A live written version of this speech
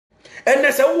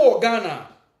ene se wo Ghana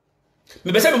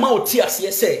me be se me ma oti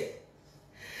ase se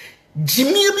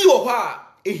jimie bi wo ha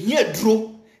ehia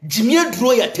duro jimie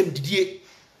duro ya temdidie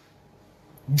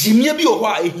jimie bi wo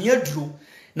ha ehia duro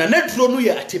na na duro no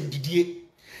ya temdidie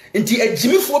nti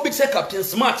ajimifo bi se Captain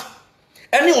Smart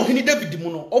ene ohini David mu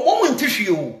no omo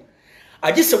ntihwe o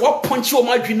agi se wa ponchi o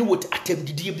madwene with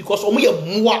atemdidie because omo ye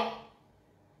mmoa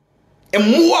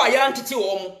emmoa ya ntete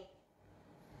wo mo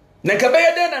na nka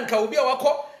beye den na nka obi a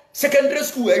wakọ secondary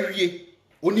school awie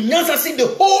onimnyansa si the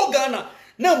whole Ghana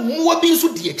na mmoa bi nso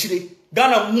di akire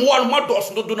Ghana mmoa no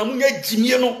mados dodo na munya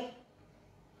jimie no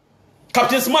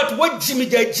Captain Smart wa jimi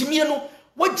ja jimie no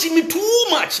wa jimi too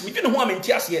much me dwene ho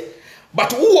amenti ase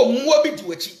but wo mmoa bi di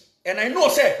wachi and I know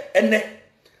say enne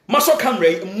maso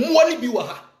camera mmoa ni bi wa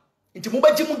ha nti mo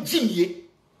ba jimu jimie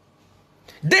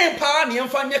den pa na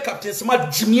yemfa nye Captain Smart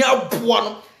jimie aboa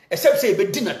no except say be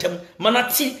di natam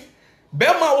manati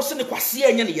bema wo se ne kwase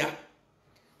anya ne ya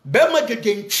bema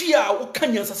gegentwi a wo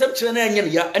kanya nsasem kire na anya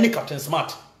ne ya ani Captain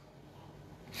Smart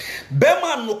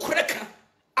bema no koreka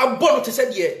abɔ no te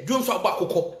sɛ de dwonso abɔ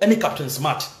akokɔ ani Captain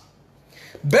Smart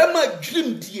bema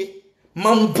dwirim die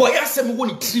mamboya asem wo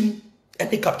ne trim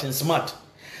ani Captain Smart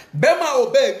bema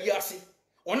oba wiase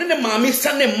one ne maame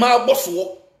sane ma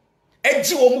aboso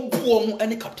eji wo mu buo mu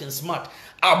ani Captain Smart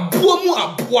aboa mu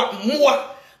aboa mmoa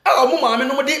a mo maame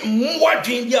no de mmoa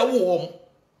dwen bia wo.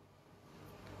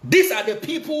 These are the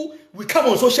people we come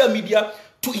on social media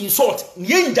to insult.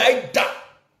 Nyenjai da.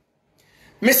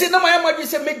 Me say na my imagine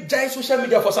say make jai social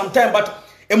media for some time, but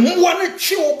e mmoa na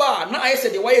chiwo ba na I say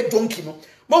the why donkey no.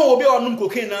 Ma wo be onum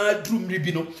cocaine na drum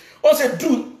ribi no. O say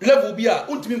drum level bi a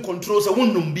untimi control say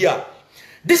wonnum bi a.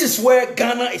 This is where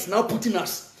Ghana is now putting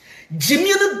us.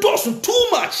 Jimmy no Dawson too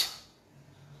much.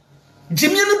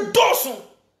 Jimmy no Dawson.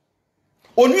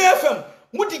 Onu FM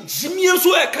mudi Jimmy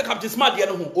so e ka Captain Smart de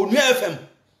no ho Onu FM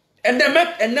and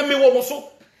them me wo so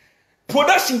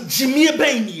production Jimmy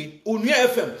ben nie Onu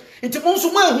FM nti mo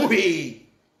so ma hu he.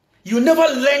 You never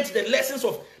learned the lessons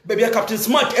of baby Captain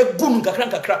Smart e gunu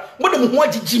kakra mo de mo ho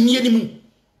agi Jimmy ni mu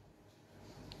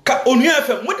ka Onu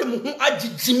FM mo de mo ho agi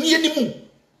Jimmy ni mu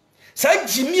sa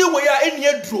Jimmy we ya eni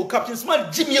aduro Captain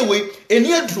Smart Jimmy we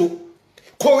eni aduro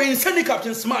ko insani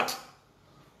Captain Smart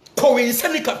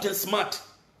Captain Smart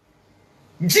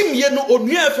Jimmy no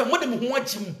Onu FM mo de mo ho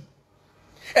agi mu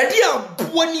e dia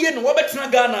aboani ye no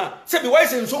wobetena Ghana se be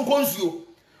wise nso nkonsuo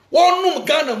wonum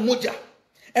Ghana moja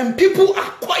and people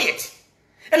are quiet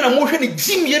and am hwe ne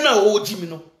Jimmy na o Jimmy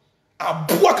no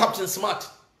aboa Captain Smart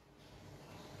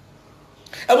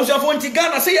abusuafo nti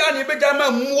Ghana se ya na ebeja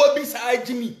ma mmoa bi sa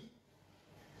Jimmy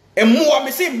mmoa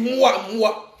me se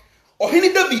mmoa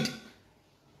ohini David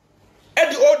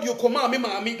the audio koma me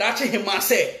maami da che hima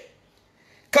say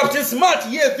Captain Smart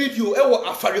ye video e wo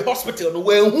Afari Hospital no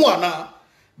we hu ana.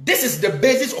 This is the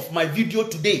basis of my video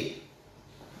today.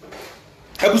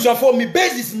 Abusuafo me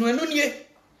basis no enu nie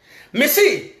me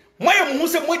say moye mu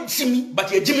se mo Jimmy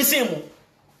but ye Jimmy say mo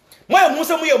moye mu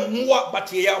se mo ye mmoa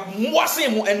but ye ya mmoa say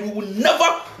mo, and we will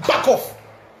never back off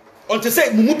until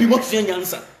say mu bi mo tuen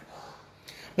nyansa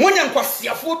monya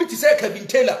nkwasiafo bi ti say Kevin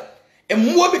Taylor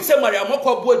emmoa bi se Maria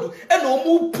Mokwa Boadu e na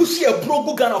omu pushi e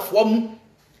brogu Ghana fo mu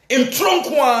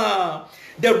entronko a.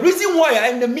 The reason why I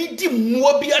am the media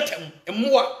mmoa bi atem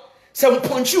emmoa se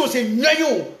mponchi o se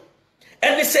nwanyo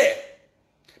and they say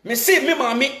me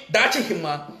maami da che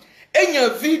hima enya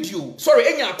video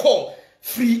enya call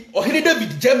free ohini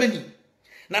David Germany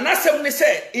na nasem ne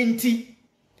say enti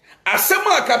asem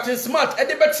a Captain Smart e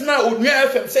de betena Onu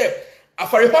FM say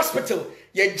Afari Hospital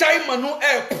ye jaima no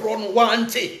air pro no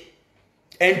wante.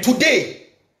 And today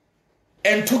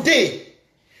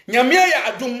nyamia ya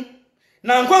adum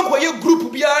na nkwankwa ye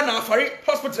group bia na Afari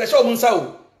Hospital show munsa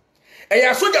o e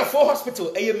ya soldier for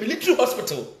hospital e military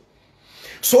hospital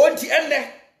so nti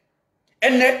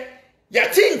enne ya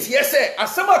tinti yese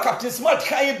asema Captain Smart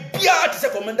kai bia te se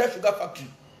Commander Sugar Factory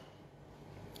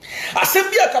asem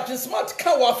bia Captain Smart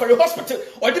ka wa Afari Hospital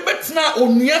o de betena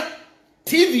Onua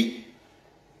TV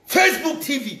Facebook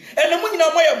TV and the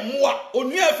nyina moye mmoa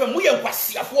Onu FM moye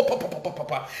nkwasiafo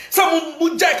papa some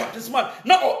mujai Captain Smart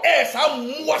na o air sa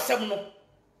mmoa sem no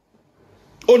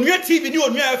Onua TV ni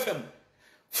Onu FM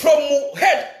from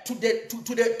head to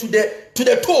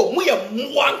the toe moye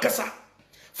mmoa nkasa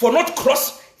for not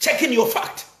cross checking your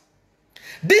fact.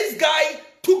 This guy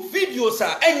took videos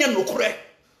enye nokure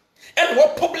and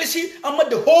what publishing among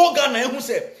the whole Ghana who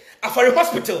say Afari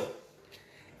Hospital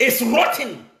is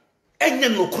rotten. Enye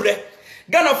nokure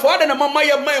Ghana for ada na mama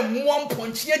ya mai muam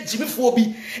ponchie jimifo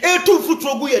bi etu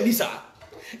futrogu ya nisa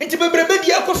enti bebrebe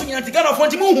dia akoso nyina enti Ghana for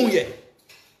enti mu hu ye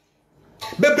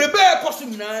bebrebe akoso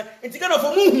nyina enti Ghana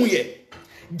for mu hu ye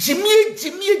Jimmy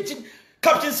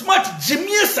Captain Smart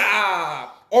Jimmy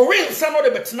sa or real son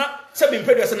of the betna seven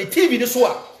predators on the TV this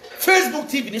one Facebook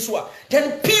TV this one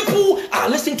then people are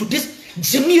listening to this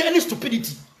Jimmy and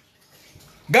stupidity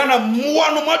Ghana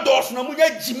muano ma dos na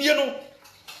munya Jimmy no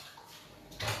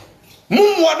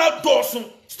mumwana dos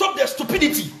stop their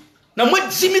stupidity na mo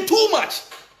Jimmy too much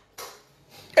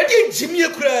e Jimmy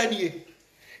kura ni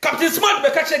Captain Smart be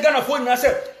catch Ghana for na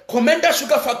say Commander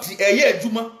Sugar Factory eye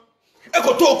adwuma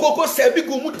ekoto okoko sabi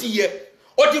go mu diye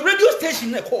or the radio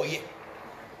station na call ye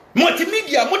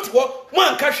multimedia motiwo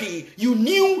man kashi you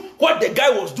knew what the guy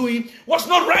was doing was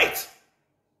not right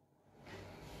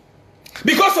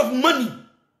because of money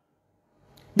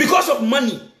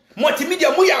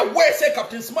multimedia mo ya aware say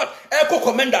Captain Smart eko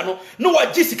commander no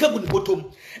wa Jessica gun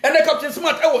bottom and the Captain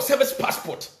Smart was service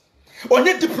passport or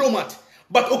net diplomat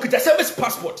but okita service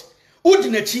passport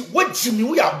udinachi what Jimmy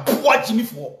we are boa Jimmy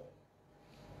for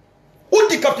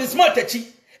udi Captain Smart achi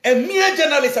a mere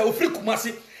journalist a free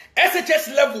Kumasi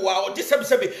SHS level or this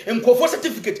and for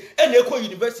certificate and Eco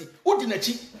University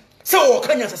udinachi so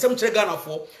Kenya some Ghana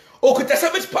for okita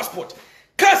service passport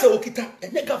kasa okita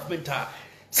and government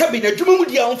Sabina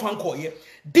Jumudia on Fankoye.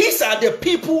 These are the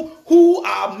people who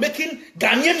are making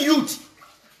Ghanaian youth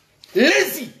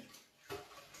lazy.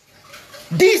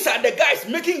 These are the guys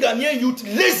making Ghanaian youth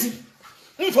lazy.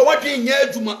 For what they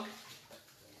near Juma.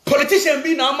 Politician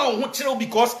be now man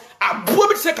because I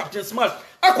bought say Captain Smart.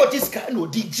 I got this guy no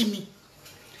di Jimmy.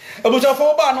 I was a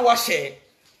for bar no wa share.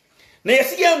 Na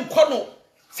yesi em kono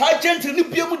Sergeant ni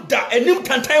biemu da enim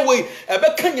tantan way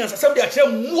ebe Kenyans asem de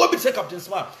akere mo bi say Captain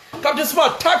Smart. Captain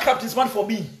Smart, tag Captain Smart for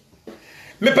me.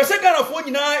 Me pese Ghana for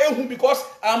nyina ehu because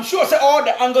I'm sure say all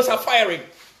the angles are firing.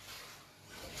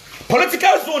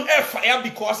 Political zone air fire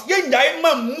because ye nyai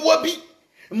ma mo bi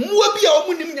a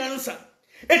omu nim nyansa.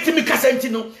 Etimi kasenti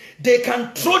no they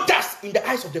can throw dust in the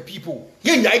eyes of the people.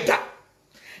 Ye nyai da.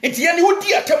 Enti ye ni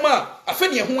wodi atema afa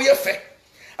ne ho ye fe.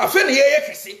 Afa ne ye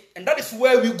kese and that is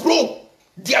where we grow.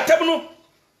 Di atem no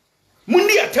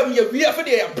mundi atem ye wi afa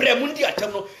de ya bre mundi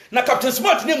atem no na Captain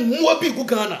Smart ne muo bi gu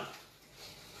Ghana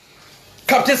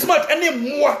Captain Smart ene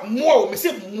muo me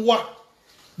se muo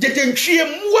je ntwie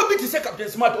muo bi ti se Captain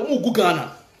Smart o mu gu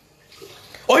Ghana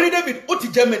Ohini David oti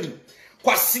Germany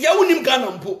kwase ya wonim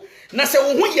Ghana mpo na se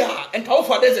wo ho ya enka wo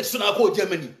fa desert so na ko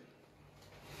Germany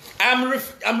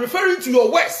I'm referring to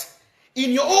your west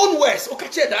in your own west o ka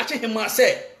che da che hima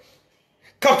say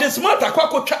Captain Smart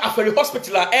akwa twa aferi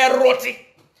hospital a eroti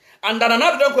and then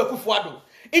another don ko Akufuado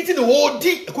into the whole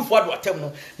D Akufuado atem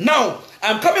no now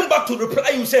I'm coming back to reply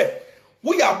you say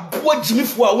we are boy Jimmy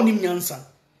fo a wonim nyansa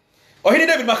Ohini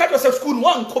David makato say school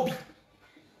one kobi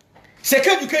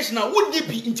second education na wodi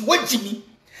bi into what Jimmy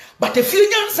but the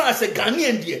few nyansa as a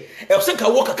Ghanaian there e say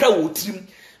ka work akra wo trim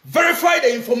verify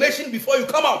the information before you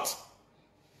come out.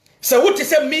 So what you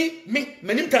say me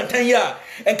menim tantan ya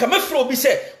and come afro bi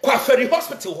say kwa ferry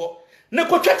hospital ho na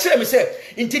ko twa kire me say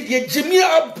inti de Jimmy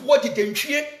abo de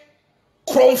dentwie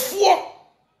kronfo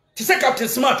ti say Captain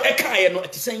Smart e kan no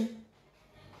ti say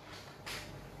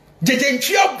de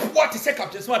dentwie abo ti say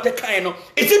Captain Smart e kan no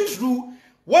is it true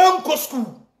one go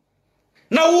school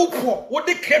na wo po wo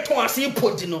de kreton ase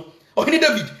podi no Ohini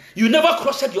David you never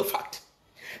crossed your fact.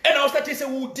 And I was starting to say,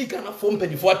 who dig Ghana for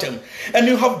penny for them? And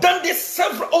you have done this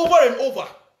several over and over.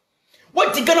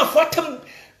 What dig Ghana for them?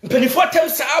 Penny for them,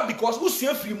 sir, because who see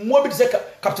if you more be say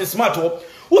Captain Smart or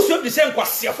who see if the same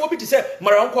kwasia for be to say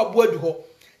Maranko Boedu.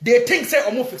 They think say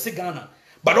almost fix Ghana,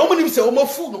 but almost say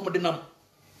almost food no more than them.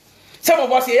 Some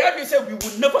of us here they say we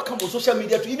will never come on social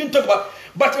media to even talk about,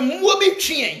 but more be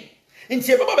chain. In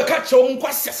say Baba catch your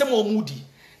kwasia some more moody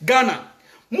Ghana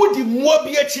moody more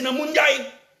be a china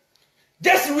munjai.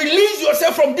 Just release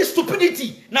yourself from this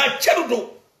stupidity. Now, cherudo.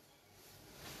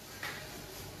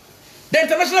 The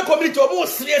international community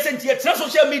almost serious and yet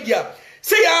social media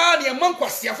say ni man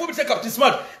kwasi afo bi say Captain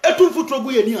Smart etumfu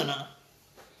trogu ye ni ana.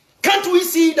 Can't we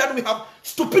see that we have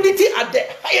stupidity at the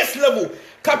highest level?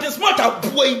 Captain Smart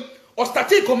aboy or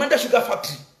started Commander Sugar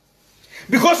Factory.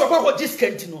 Because of what this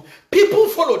Kentino, people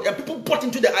followed and people bought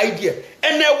into the idea.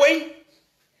 And they went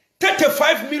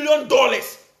 $35 million.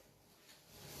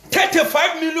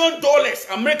 $35 million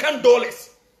American dollars.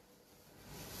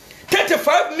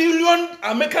 $35 million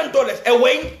American dollars. And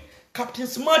when Captain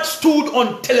Smart stood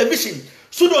on television,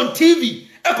 stood on TV,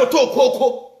 Ekoto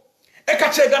Koko,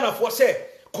 Ekache Ghana for say,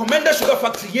 Commander Sugar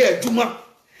Factory here, Juma.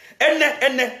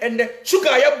 And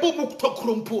sugar ya bomu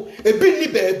tokrumpo, a bini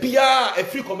bebia, a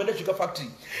free Commander Sugar Factory.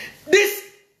 This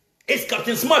is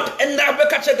Captain Smart and now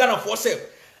Ekache Ghana for say,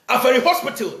 a very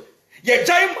hospital, ye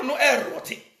giant no air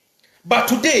rotting. But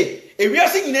today, if we are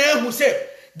seeing who say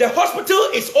the hospital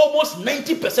is almost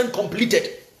 90%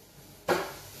 completed.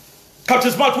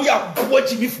 Captain Smart, we are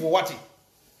watching me for what?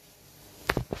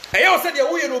 I also said,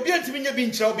 we are obedient to me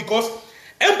being child because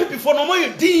MPP for no more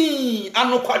dean and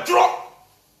no quadro.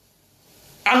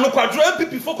 And no quadro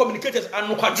MPP for communicators and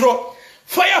no quadro.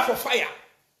 Fire for fire.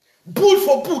 Boot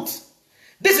for boot.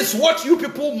 This is what you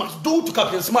people must do to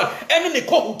Captain Smart. And in the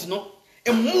court, no.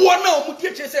 And more now,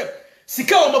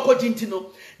 Sika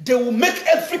no. They will make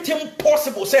everything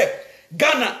possible. Say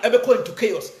Ghana ever go into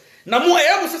chaos. Now more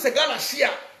I say Ghana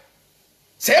share.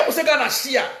 Say Ghana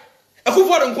share.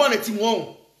 Akufo don't go na team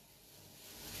won.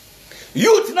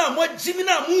 Youth na mo Jimmy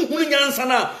na mu hunu nyansa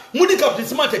na mu di Captain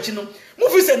Smart achi no. Mu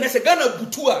fi say na say Ghana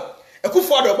butu a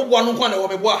Akufo do bobo anu kwa na wo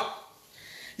beboa.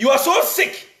 You are so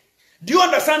sick. Do you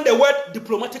understand the word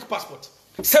diplomatic passport?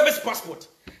 Service passport.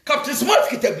 Captain Smart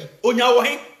kitabi onya wo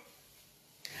he.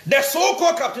 The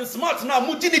so-called Captain Smart now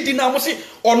mujini na musi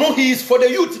or no, he is for the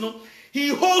youth, no. He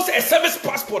holds a service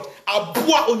passport.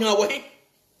 Abua onya wo he.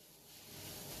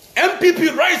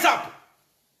 MPP rise up.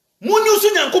 Munyusu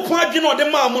nyankopon adwe no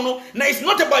de ma mo no. Na it's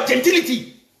not about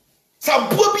gentility.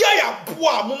 Sabua bia ya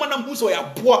boa mo manam hu so ya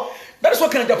boa. That is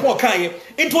what can Agyapong kan ye.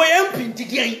 Into MP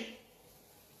ntidian.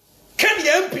 Can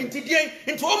the MP ntidian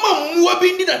into o ma muwa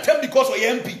bi ndi na tem because of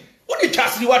MP. What the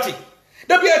chasri wati?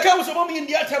 That be a come so mommy in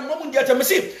the atom, mom in the atom,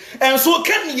 and so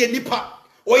can ye nipa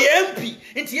or ye MP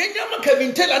into Yama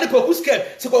Kevin tell and who's scared,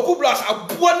 so blast a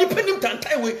one nipping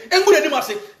tantaiwe and good animal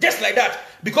just like that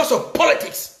because of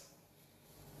politics.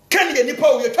 Can ye nipa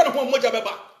or you turn upon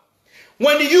Mojababa?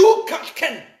 When you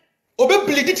can obey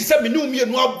bleeding to send me no me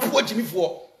and no watch me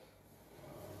for.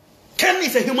 Ken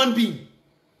is a human being.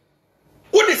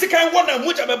 What is the kind one and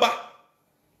Mojababa?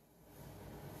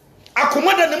 I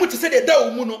command them to say the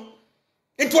Dao Muno.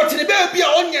 Into what the baby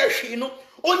on your shino,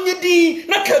 on your D,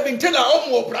 not Kevin Teller or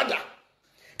more brother.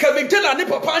 Kevin Teller,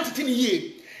 Nipper Panty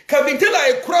ye. Kevin Teller,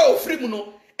 a crow of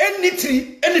Frimuno, any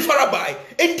tree, any farabai,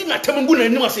 and dinner Tamanguna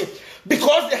and Nimase,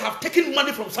 because they have taken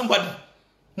money from somebody.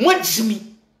 Watch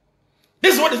me.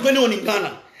 This is what is going on in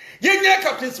Ghana. Yenya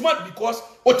Captain Smart because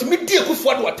what me dear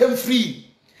Kufuado attempt free.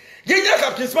 Yenya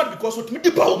Captain Smart because what me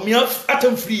dear Baumia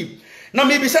attempt free. Now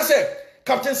maybe say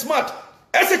Captain Smart,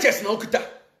 SHS na okita.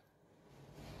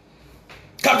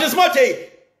 Captain Smart,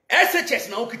 SHS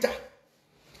na okita.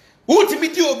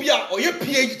 Ultimate obia or your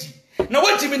PhD. Now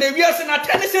what Jimmy we are saying at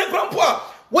tennis and grandpa.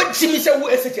 What Jimmy said who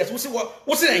SHS?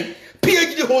 What's saying?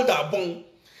 PhD holder bone.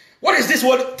 What is this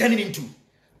word turning into?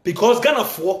 Because Ghana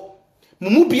for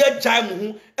Mumubia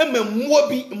Jamu and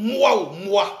Mwabi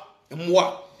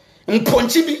Mwa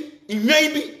Mponchibi in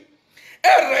maybe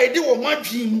my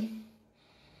dream.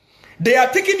 They are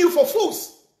taking you for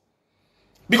fools.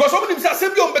 Because some of them say,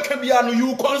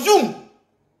 you consume.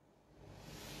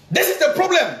 This is the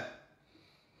problem.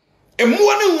 And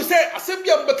who say,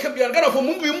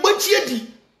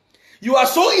 you are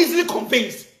so easily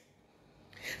convinced.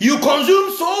 You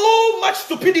consume so much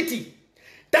stupidity.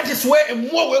 That is where a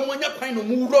more when you find a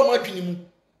more room.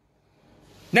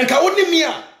 Nankawuni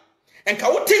mia, and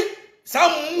Kawuti,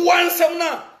 someone,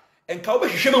 and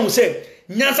Kawashi Shema will say,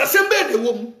 Nyansa Sembe the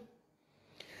woman.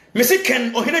 Mr.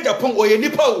 Ken or Agyapong or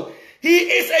Nipo, he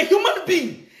is a human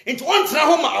being. Into one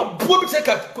Trahoma, a boy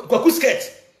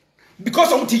skirt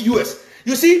because of the US.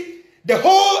 You see, the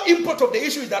whole import of the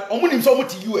issue is that Omunim so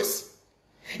much US.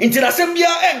 Into the Assembly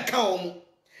and Kaum,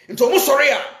 into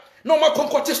Musoria, no more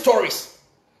concocted stories,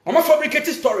 no more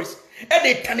fabricated stories, and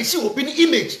a Tanishi open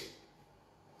image.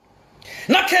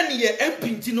 Now, can ye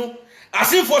MP,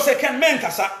 as if for second man,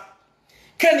 Cassa?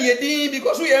 Can ye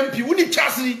because we MP, we need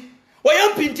Chassis.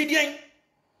 Why MP Tidian?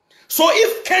 So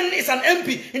if Ken is an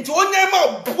MP into one name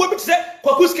of what say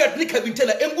Kwakuska Nick have been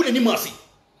telling Embuli Nimasi.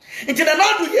 Into the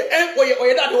now do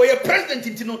you president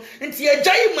into a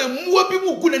giant more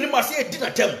people good Nimasi dinner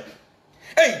term.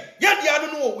 Hey, yet I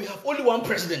don't know, we have only one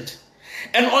president.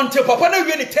 And until Papa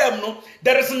Navi term no,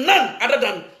 there is none other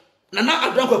than Nana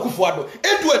Adranko Kufuado.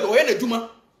 Edward or any Duma.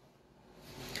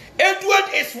 Edward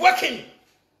is working.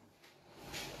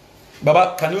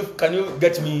 Baba, can you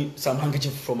get me some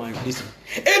handkerchief from my listen?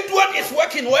 Edward is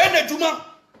working. Where Juma?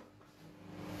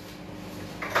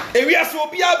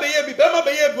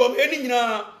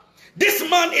 This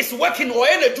man is working.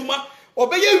 Where Juma?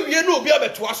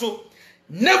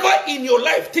 Never in your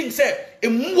life think say a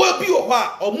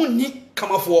mwabi or muni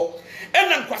come for.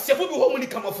 And then Kwasiafu be muni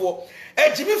come for.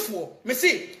 Jimmy for me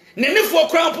see. Nene for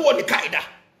crown for the Kaida.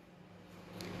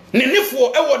 Nene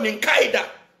for ewan in Kaida.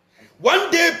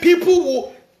 One day people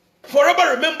will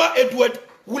forever remember Edward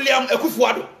William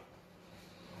Ekufuado.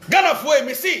 Ghana for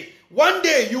me see. One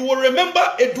day you will remember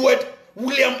Edward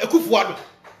William Ekufuado.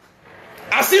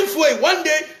 As if one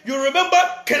day you remember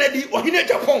Kennedy or in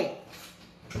Agyapong.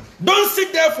 Don't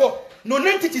sit there for no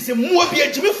entities in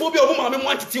Muabia, Jimmy Phobia, or Mamma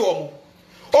Mantity or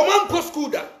man co school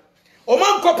that. O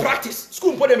man co practice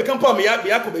school for them come for me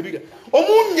baby. O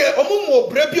munya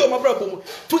brebi o mabrabo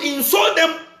to insult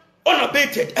them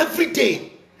unabated every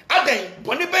day. Aden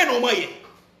boni ben o maye.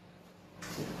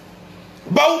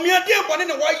 Ba umia dey boni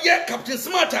na waye Captain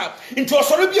Smart into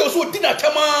osoro bi oso dinner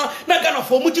tama na Ghana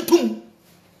for mujitum.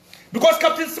 Because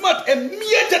Captain Smart a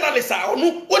mere journalist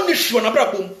onu oni hwe na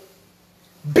brabo.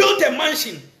 Built a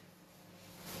mansion.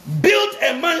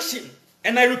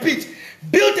 And I repeat,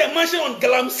 built a mansion on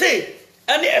Galamsey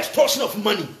and the extortion of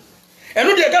money. And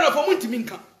no, they are going for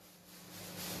Muntiminka.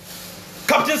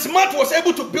 Captain Smart was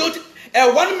able to build a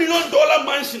 $1 million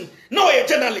mansion. Now a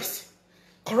journalist.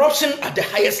 Corruption at the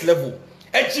highest level.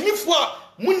 And Jimmy Fwa,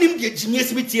 Munim de Jimmy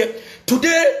Smith here.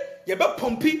 Today, you about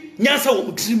Pompey, Nyansa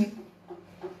will dream.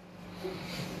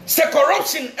 Say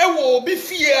corruption, will be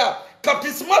fear.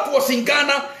 Captain Smart was in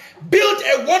Ghana, built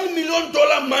a $1 million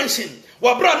mansion.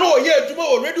 Wabra no yeah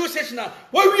tomorrow radio station now.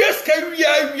 Where we are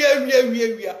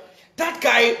that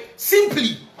guy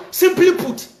simply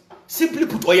put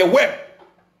or a web.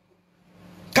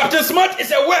 Captain Smart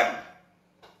is a web.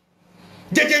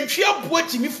 They didn't share what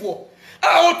Jimmy for.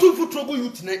 I want to put trouble you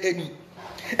tonight any.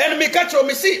 And me catch or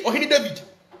me see or David.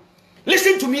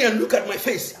 Listen to me and look at my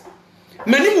face.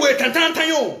 Many way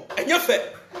tantanyo and your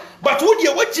fair. But would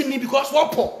you watching me because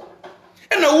what poor?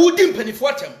 And I wouldn't penny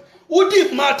for them.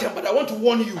 Would matter, but I want to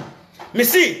warn you. Me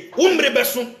see, umbre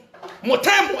besun, mo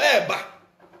time eba.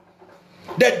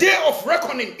 The day of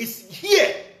reckoning is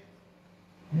here.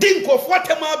 Dinko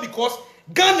fatema because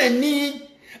Ghana ni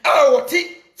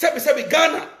awoti sebi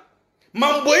Ghana.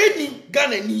 Mamboe ni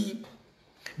Ghana ni.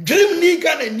 Dream ni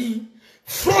Ghana ni.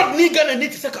 Fraud ni Ghana ni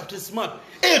to say Captain Smart.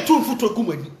 Tunfuto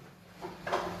gumeni.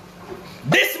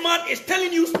 This man is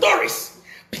telling you stories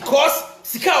because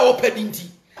sika openinti.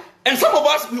 And some of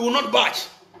us, we will not budge.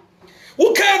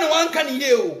 Who can one can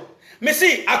you? Me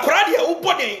see, Akradia,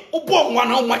 Ubon one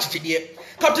how much today.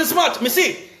 Captain Smart, me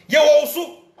see, you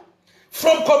also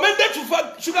from commander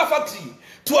to sugar factory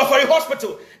to a ferry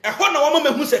hospital. A one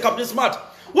woman who said, Captain Smart,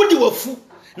 what you a fool?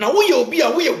 Now we will be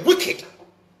a wicked.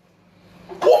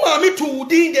 Who are me to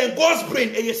within the God's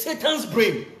brain and your Satan's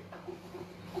brain?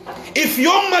 If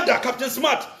your mother, Captain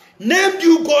Smart, named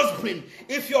you God's brain,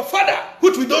 if your father,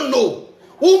 which we don't know,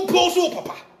 Umpo so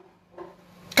papa.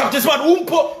 Captain Smart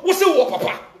umpo wo se wo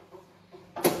papa.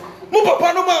 Mu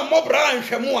papa no ma mo bra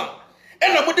anhwemo a.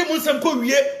 E na mo de mu nsem ko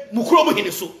wie mu kuro mo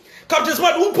hene so. Captain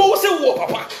Smart umpo wo se wo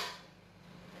papa.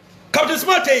 Captain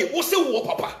Smart wo se wo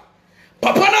papa.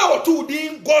 Papa na wo to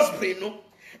din God's brain no.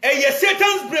 E ye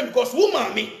Satan's brain because wo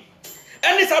ma me.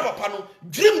 Any sa papa no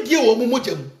dream die wo mo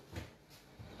mogam.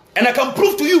 And I can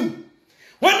prove to you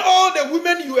when all the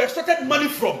women you extracted money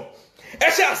from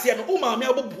Esha asia no umame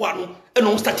aboboa no e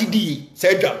no start di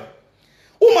say dwam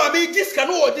umame diska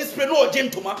no o display no o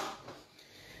gentoma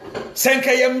senka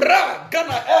yemra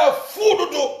Ghana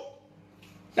food do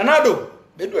nanado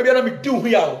be do bia na me di hu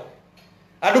ya o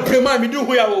ado prema me di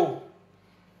hu ya o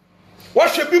wa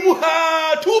hwe bi mu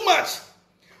ha too much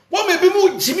wa me bi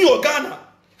mu Jimmy o Ghana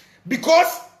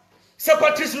because Sir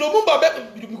Patrice Lumumba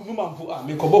be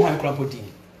me ko bo han krampoti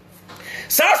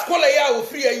SAS kola ya o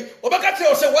free ayi obaka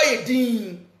tell say why you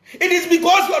din. It is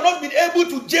because you are not been able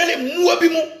to jail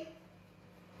Muabimu.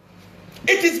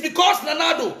 It is because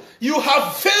Nanado you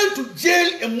have failed to jail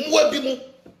a Muabimu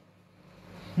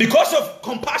because of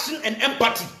compassion and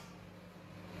empathy.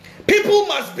 People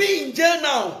must be in jail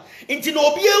now. Until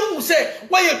Obiel will say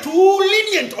why you're too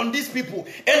lenient on these people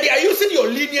and they are using your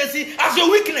leniency as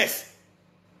your weakness.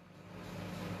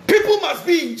 People must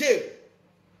be in jail.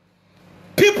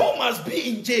 People must be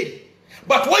in jail.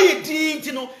 But why you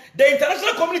didn't, the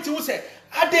international community will say,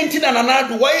 I didn't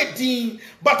know why you didn't.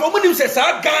 But when says,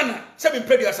 Ghana,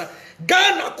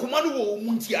 Ghana, Kumanu,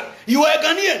 Muntia, you are a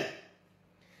Ghanaian.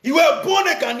 You were born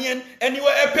a Ghanaian and you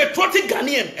were a patriotic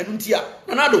Ghanaian. And Muntia,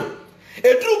 Nanado, a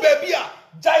true baby,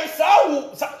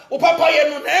 Jaisa, Papa,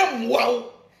 and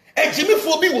wow, and Jimmy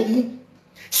Phobi will move.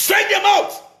 Strike them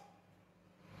out.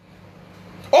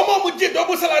 Omo muje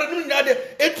double salary no nyade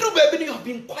a true baby you have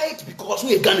been quiet because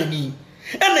we Ghana ni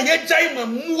and na ye jai ma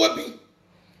muobi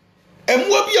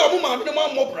omo ma no ma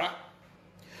mobra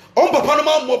on papa no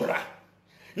ma mobra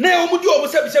na omo di omo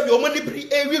sebi omo ni bri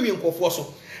ewie nkofo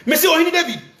so me say ohini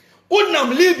David unam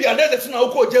Libya desert na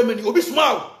uko Germany obi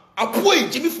smile apoi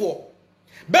Jimmy for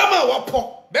bema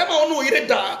wapo bema ono yire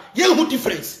da ye hu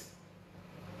difference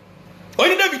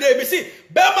ohini David me say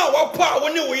bema wapo a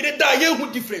woni wo yire da ye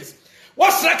hu difference.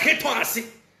 What's like it to us?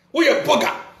 We are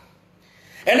boga.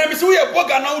 And I'm so a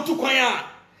boga now to Kwaya.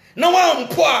 No one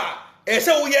poor.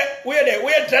 So we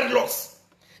are dreadlocks.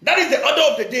 That is the order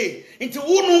of the day. Into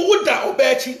Unu Uda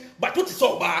Obechi, but what is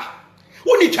all bar?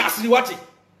 Only Chassi Wati.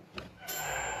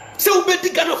 So we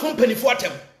bet Ghana from penny for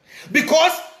them.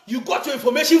 Because you got your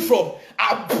information from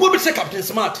our public Captain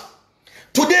Smart.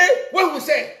 Today, when we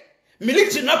say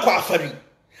military Nakwafari,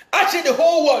 actually the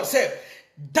whole world said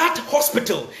that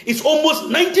hospital is almost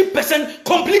 90%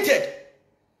 completed.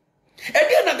 And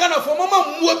then Ghana for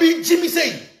Mama Mwabi Jimmy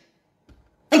say,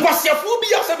 and Kwasiafu be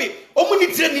asabi,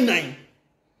 omuni training 9.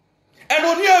 And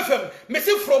on your FM,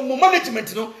 message from management,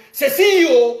 say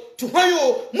CEO to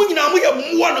Hayo, Munina Muya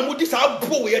Mwana Mudisa Abu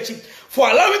for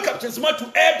allowing Captain Smart to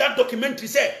air that documentary.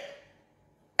 Say,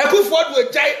 I go forward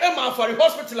with Jai Emma for the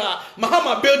hospital,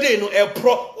 Mahama building no air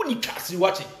pro, Unikasi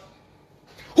watching.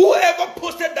 Whoever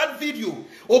posted that video,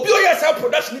 Obioya self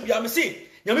production, Yamisi,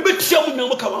 Yamibe Chamu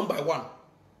Namuka one by one.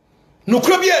 No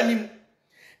Krabia,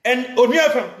 and on your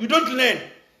FM, you don't learn.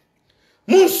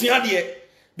 Munsiadia,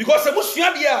 because the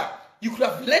Musiadia, you could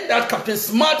have learned that Captain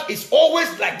Smart is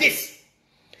always like this.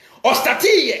 Or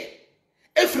Statiye,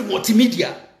 every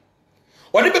multimedia.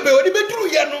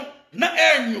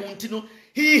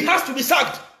 He has to be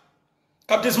sacked.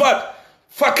 Captain Smart,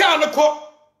 Fakanako,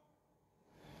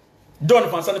 Don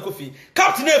Fansana Kofi,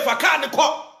 Captain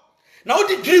Fakanako. Now, what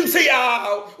did dream say?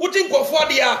 What think of for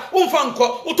dia,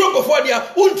 Umfanko, Utongo for dia,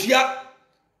 Untia?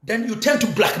 Then you tend to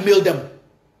blackmail them.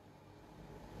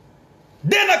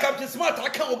 Then Captain Smart, I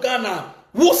can't Ghana.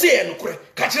 Who say no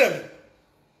catch them?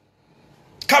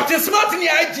 Captain Smart in the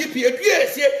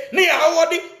IGP, near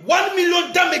awarding 1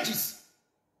 million damages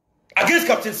against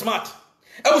Captain Smart.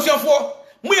 I was your for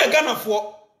we are Ghana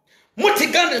for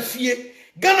Moti Ghana fear,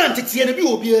 Ghana Titian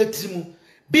will be a trimu.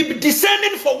 Be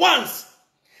descending for once.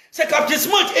 Say Captain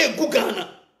Smart a good Ghana.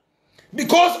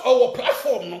 Because our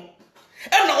platform no.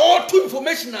 And all two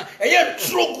information are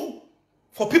true.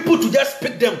 For people to just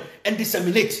pick them and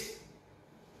disseminate.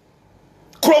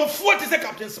 Comfort is a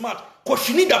Captain Smart.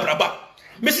 Koshini da braba.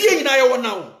 Messi ye na ya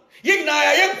now. Ye na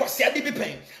ya yen kwasi adi bi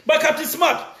pen. But Captain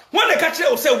Smart, when the catcher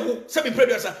will say be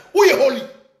producer, who you holy?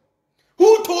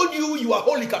 Who told you you are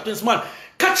holy, Captain Smart?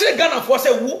 Catcher Ghana for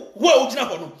say who ujina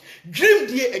kono. Dream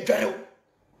die a jail.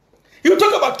 You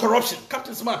talk about corruption,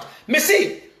 Captain Smart.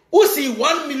 Messi, who see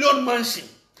 1 million mansion.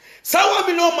 Sawa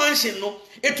million mansion no.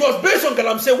 It was based on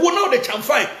Galamse. Who know the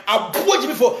chamfine? I bought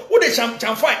before. Who the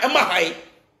chamfine? Am I high?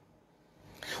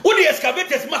 Who the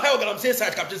excavators? Ma high Galamse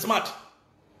side, Captain Smart.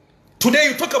 Today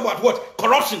you talk about what?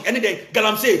 Corruption. Any day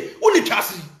Galamse. Who the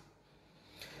chassis?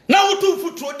 Now who two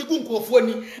foot through the gunko for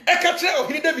any? A catcher or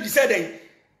he David said.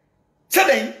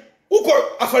 Who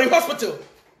go Afari Hospital?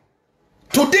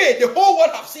 Today the whole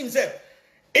world have seen them.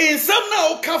 In some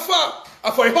now Kafa.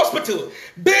 For a hospital,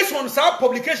 based on some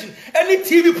publication, any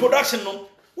TV production, no,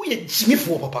 we are Jimmy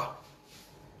for Papa.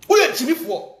 We are Jimmy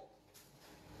for.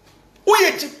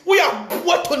 We are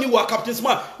what Tony War Captain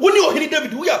Smart. When you are Henry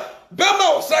David, we are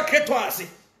Bama or Sacred Toansi.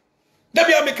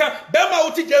 Debbie America, Bama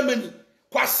out Germany.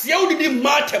 Quasiao did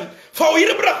Martin for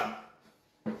Idebra.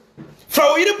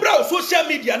 For Idebra, social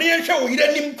media, near show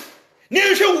him,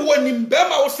 near show when him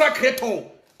Bama or Sacred Toan.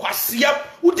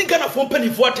 Who think gonna phone penny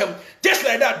for them just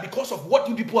like that because of what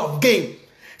you people have gained.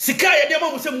 Sikaya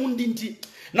Dema was a mundinti.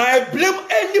 Now I blame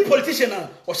any politician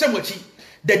or someone.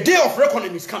 The day of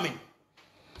reckoning is coming.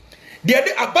 The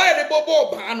day I buy the bobo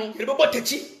bano, the bobo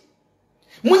techi.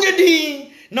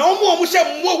 Munyadi, now more musha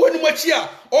more when muchia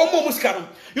or more muscarum.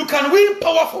 You can win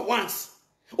power for once.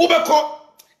 Ubeko,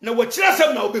 now what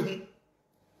chasam now be.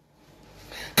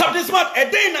 Captain Smart,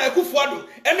 a day na Kufuado,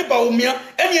 any Baumia,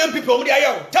 any young people,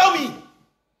 tell me.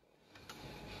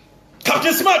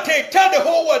 Captain Smart, tell the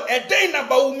whole world, a day na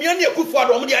Baumia,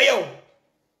 Kufuado,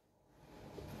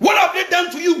 what have they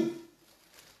done to you?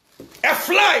 A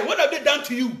fly, what have they done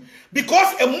to you?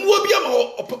 Because a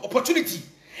Mobium opportunity,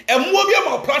 a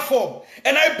Mobium platform,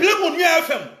 and I blame on your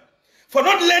FM for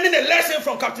not learning a lesson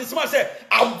from Captain Smart. Said,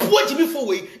 I'll put Jimmy for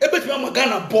way,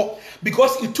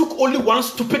 because it took only one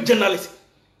stupid journalist.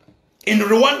 In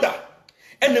Rwanda,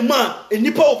 and the man, a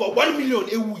nipple over 1 million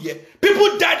a year.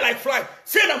 People died like flies.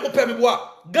 Say na mope me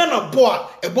boa, Ghana boa,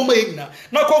 a bomber igna.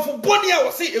 Now come for Bonia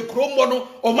or say a chrome mono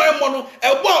or my mono,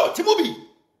 a boa, Timubi.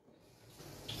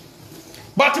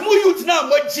 But Timu youth now,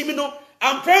 what Jimino,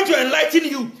 I'm trying to enlighten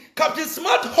you. Captain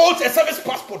Smart holds a service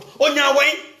passport on your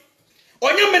way,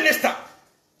 on your minister.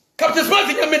 Captain Smart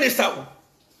is your minister,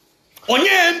 on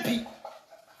your MP.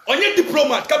 On your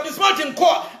diplomat, Captain Smart in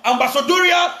court,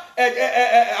 ambassadorial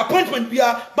appointment,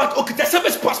 but okay, the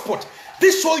service passport.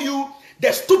 This show you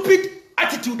the stupid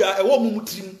attitude that a woman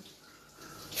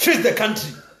face the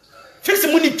country, face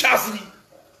the money chassis.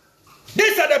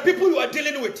 These are the people you are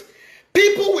dealing with.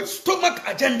 People with stomach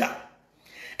agenda.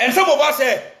 And some of us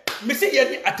say,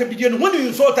 when you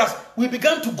insult us, we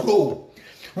began to grow.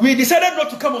 We decided not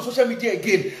to come on social media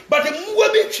again. But the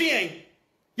Mwabi Chien,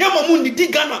 Yamamundi di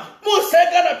Ghana, more say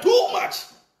Ghana too much.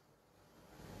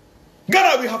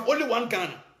 Ghana, we have only one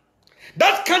Ghana.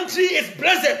 That country is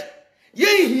blessed.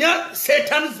 Ye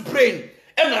Satan's brain.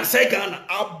 And I say Ghana,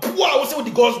 I will say with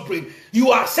the God's brain.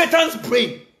 You are Satan's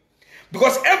brain.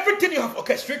 Because everything you have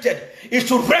orchestrated is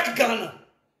to wreck Ghana.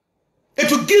 And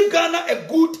to give Ghana a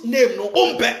good name, no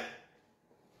umpe.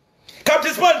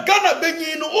 Captain Smart, Ghana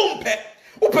benyi no umpe.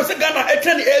 Upese Ghana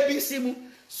eteni ABC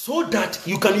so that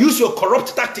you can use your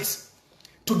corrupt tactics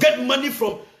to get money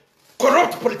from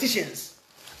corrupt politicians.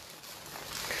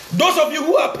 Those of you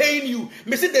who are paying you,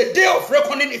 may say the day of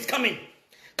reckoning is coming.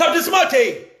 Captain Smart,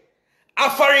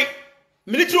 Afari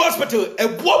Military Hospital, a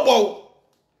bobo.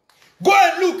 Go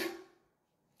and look.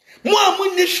 Moi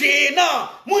munni she na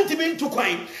munti bin to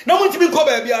kwine na munti bin ko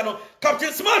ba bia no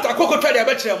Captain Smart akoko twa dia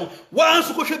be kire mo wan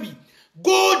su ko hwe bi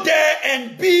go there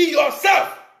and be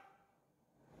yourself.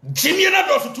 Jimmy na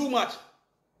does too much.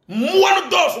 One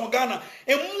does on Ghana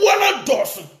and one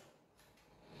does.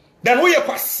 Then we are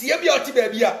kwasia bia oti ba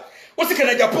bia wo se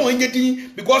kana Agyapong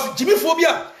nyedi because Jimmy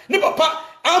phobia ne papa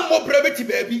am mo private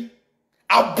baby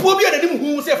abo bia na nim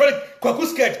hu se friend kwaku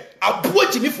skirt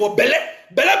abo Jimmy for bele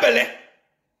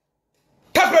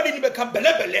Tabradi ni become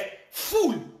bele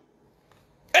fool.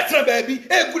 Etra baby,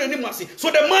 good animasi. So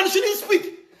the man shouldn't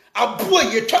speak. A boy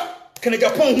ye chop can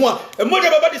Agyapong one. A mother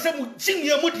about the same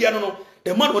senior mutiano.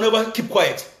 The man will never keep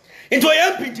quiet. Into a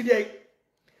MP today.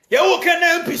 Ya walk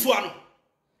an MP swan.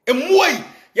 A moy,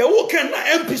 ya walk an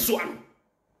MP swan.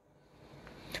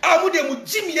 I would have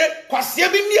Jimmy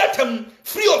Quasiabi Niatam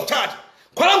free of charge.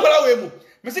 Qualangala Wemu.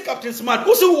 Mr. Captain Smart,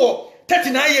 also war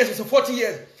 39 years or 40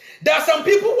 years. There are some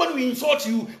people when we insult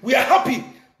you, we are happy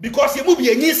because you move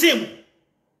your same.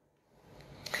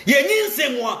 Your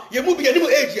same one, you move your new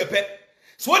age, your pet.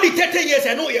 So only 30 years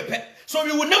I know your pet. So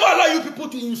we will never allow you people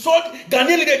to insult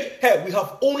Ghanaian. Hey, we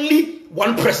have only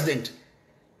one president.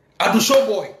 Adusho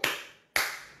boy.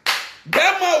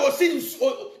 Bema was since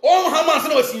all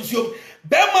Hamas was since you.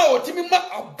 Bema or Timima,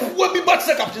 a be but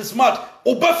Captain Smart,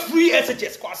 over free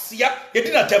SHS, Kwasia, you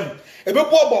didn't attempt. A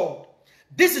ball.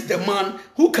 This is the man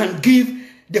who can give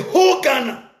the whole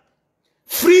Ghana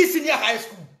free senior high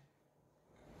school.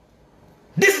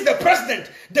 This is the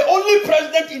president, the only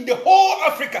president in the whole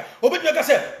Africa. Obedeka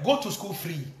said, go to school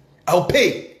free. I'll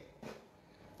pay.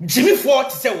 Jimmy Ford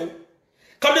said,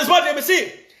 Captain Smart, let me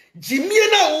say, Jimmy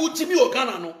na Jimmy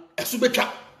Ogana no,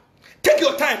 esubecha. Take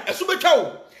your time,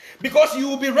 esubecha. Because you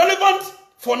will be relevant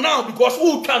for now, because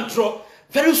who can draw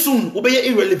very soon will be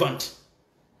irrelevant.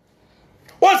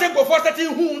 Once I go for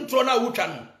starting who trona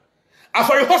uchano.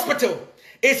 Afari Hospital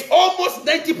is almost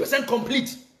 90%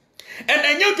 complete. And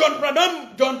I knew John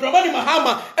Dramani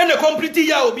Mahama and the complete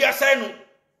ya will be a sign.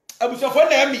 I was for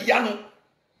them yano.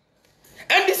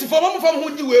 And this is for mama from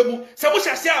Hundi Webu,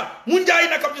 Samusha Sia, Munda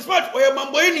in a Captain Smart or a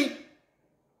Mamboini.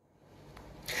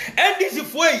 And this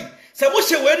is way,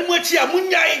 Samusha Wenmuchia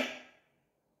Mundai.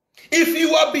 If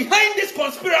you are behind this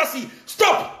conspiracy,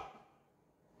 stop.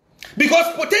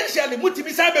 Because potentially,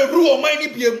 Mutibisabe rule many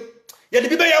PM.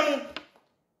 Yadibibayamu.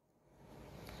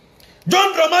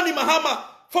 John Dramani Mahama,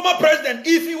 former president,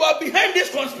 if you are behind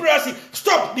this conspiracy,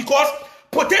 stop. Because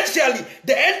potentially,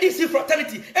 the NDC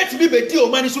fraternity, HBB deal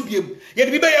money subium.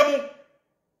 Yadibibayamu.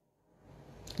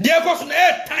 There goes an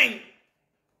air time.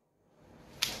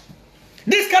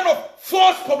 This kind of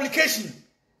false publication.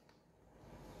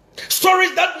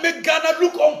 Stories that make Ghana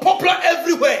look unpopular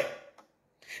everywhere.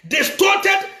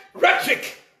 Distorted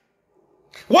rhetoric.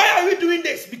 Why are we doing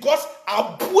this? Because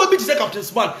our poor bit is a Captain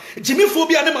Smart. Jimmy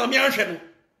phobia and Mammy Anshan.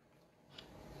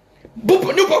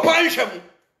 Boop, no papa Anshan.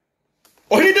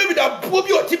 Or he did with a poor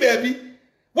baby.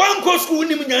 One course school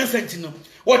in Sentinel.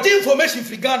 What information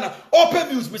for Ghana? Open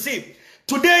views, we see.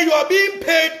 Today you are being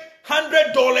paid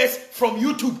 $100 from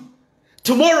YouTube.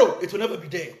 Tomorrow it will never be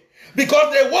there.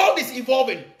 Because the world is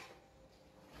evolving.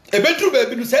 A bedroom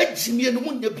baby said Jimmy and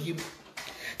Munya Beam.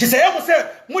 To say, I will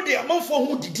say, Mudi among for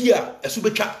who did dear, a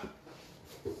subecha.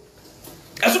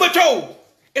 A subecha,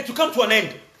 it will come to an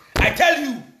end. I tell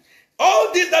you,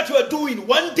 all this that you are doing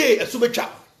one day, a subecha.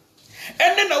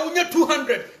 And then I will get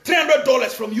 $200, $300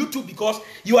 from YouTube because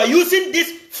you are using this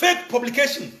fake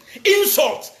publication,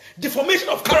 insults, deformation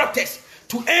of characters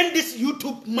to earn this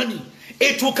YouTube money.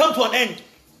 It will come to an end.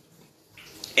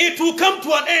 It will come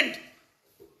to an end.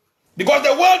 Because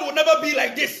the world will never be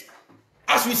like this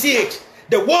as we see it.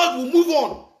 The world will move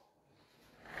on.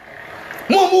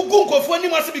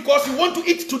 Because you want to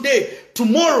eat today,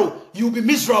 tomorrow you'll be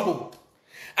miserable.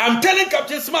 I'm telling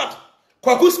Captain Smart,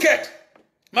 Kwaku skirt,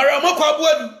 Marama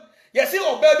Kwabu, yes,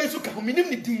 oh baby, so come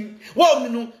in. Well,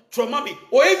 no, trauma me,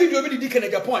 or every video really can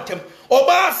Agyapong attempt.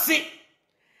 Oba see,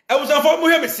 I was a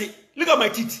former MC. Look at my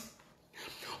teeth.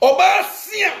 Oba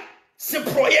see,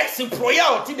 Simproya,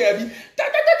 or Tibaby.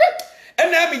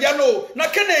 And now, me, know, na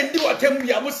can do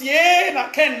attempt, I must say, na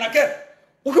can.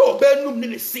 Uho benum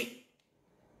ni si.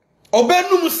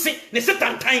 Obenum si ne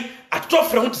setantan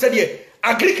atofre ho tse de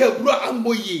agrika buru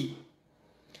amoyi.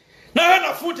 Na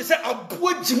na fu te se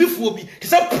abo gimifuo bi te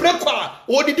se prekwa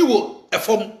odidi wo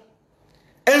efom.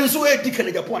 Enso e di kan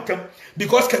Agyapong atem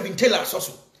because Kevin Taylor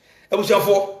asoso.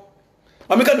 Ebusiafo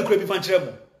ameka no kura bi fan kire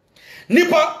mo.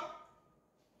 Nipa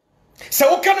se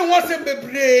wo kan ho asem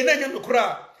bebre na nya no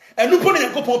kura enupo na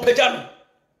Yakopon pagya no.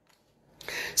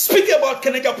 Speak about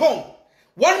Agyapong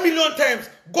 1 million times,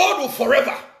 God will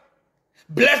forever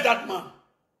bless that man.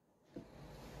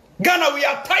 Ghana, we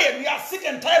are tired. We are sick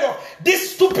and tired of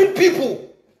these stupid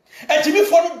people. And to me,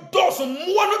 for the dozen,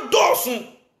 one dozen.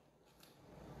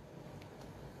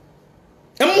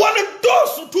 And one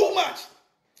dozen too much.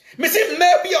 Me say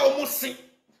maybe I almost see.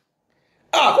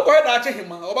 Go ahead and ask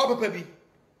him. Oba baby.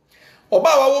 Oba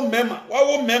wawo mema.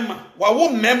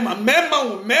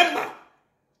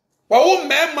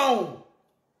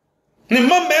 Ni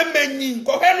mama nyi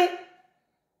ko henu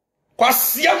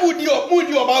kwasia mudi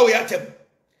oba we atem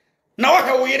na wa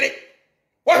he yire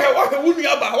wa he wunu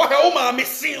aba wa he o ma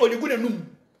mesi odigu nanum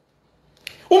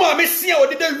o ma mesi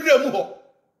odida wura mu ho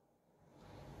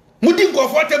mudi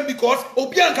nkofo atem because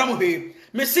obi anka mo he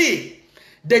me see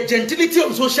the gentility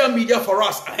of social media for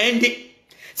us ending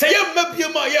say ye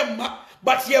mabie ma ye ma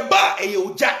but ye ba e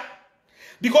oja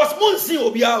because monsi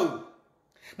obi awo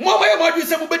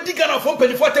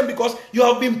because you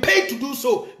have been paid to do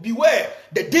so. Beware,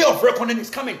 the day of reckoning is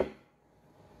coming.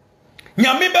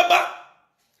 Nyame baba,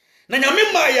 na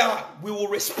nyame maya, we will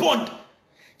respond.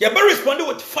 You better respond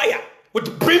with fire,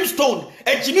 with brimstone.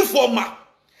 Ejimi forma,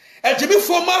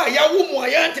 ya wumu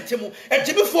ayantitemu.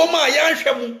 Ejimi forma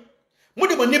ayanshemu.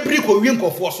 Mudi manibri ko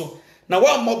winko forso. Na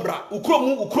wa mobra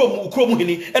ukromu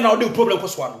hini, and I'll do problem for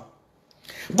swano.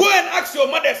 Go and ask your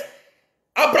mothers.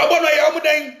 Abrabono ya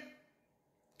omudan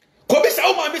kobisa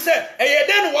o mami se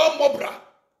eyeden wa mobra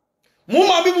mu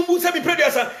mami mu se bi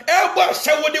producer e bo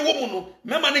ahyewo de wo mu no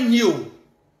mema na nyi o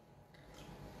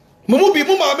mu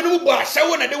mami no mu bo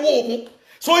ahyewo na de wo mu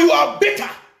so you are bitter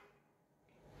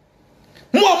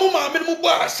mu mami no mu bo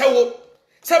ahyewo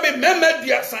sabe mema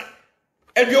duasa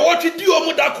e de wo twi di o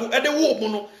mu dako e de wo mu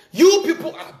no you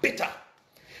people are bitter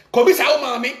kobisa o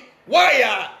mami why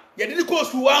ya didn't go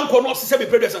through one corner semi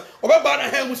producer obaba na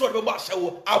han mu so de ba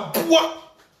hyewo aboa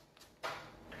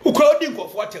ukrodi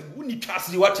nkofo atem uni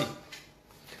trust what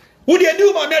wo de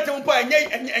di ma metem pa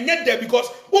enye de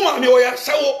because wo ma me wo ya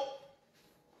hyewo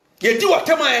ye di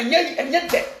watem enye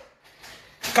de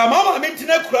kama ma me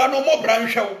ntina kura no mo bran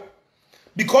hyewo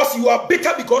because you are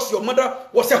bitter because your mother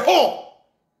was a whore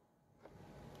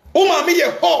wo ma me ye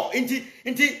whore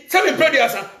inti semi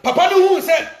producer papa no hu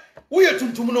said we are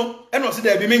tuntumno and was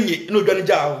there be menye no dwane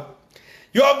jao.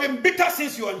 You have been bitter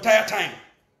since your entire time.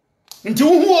 Nti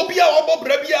hu obi a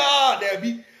obobra bia there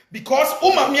be because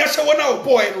umami ahye wona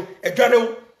oboy no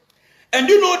edware. And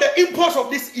you know the impulse of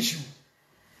this issue.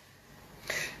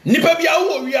 Nipa bia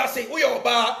wo wi ase wo ye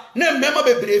oba na mmema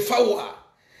bebre fa wo a.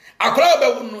 Akora be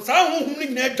wo no sa huhum ni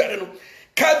nyina edware no.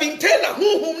 Kevin Taylor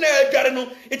huhum na edware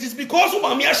no. It is because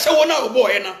umami ahye wona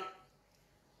oboy na.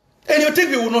 And you think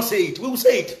we will not say it? We will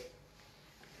say it.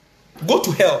 Go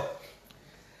to hell.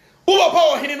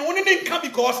 Power hinino come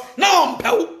because now I'm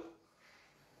power.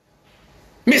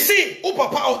 Me see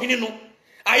power hinino.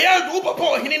 I am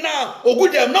power hinina or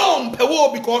good now I'm power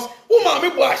because me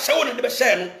boy show on the best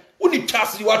only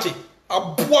trust you what a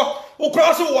boy who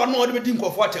cross one more with think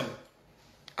of what him.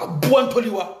 A boy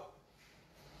toliwa.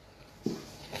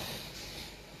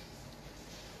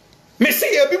 Me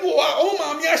see a bibo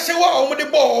me a show on the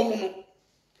ball.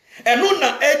 And no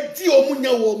edi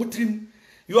omunya wo mutrim.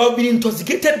 You have been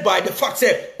intoxicated by the fact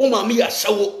that me a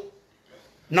show.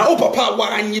 Now papa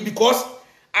wanyi because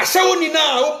a show ni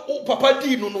na papa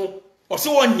di no or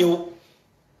so on you.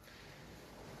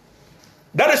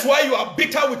 That is why you are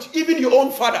bitter with even your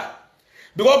own father.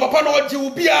 Because papa no you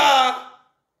be a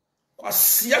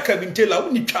kwasia Kevin Taylor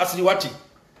uni trust ni wati.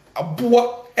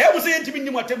 Abua e wo say ntimi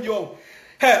ni matem yo.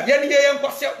 He ye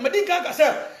kwasia medinka ka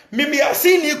say me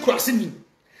asin ni krasi ni.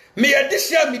 Me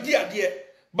adishia media de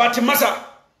but masa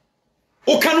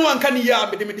o kanu anka ni ya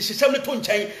me de hiham ne to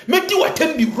nkyɛn me di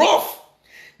watam bi rough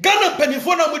Ghana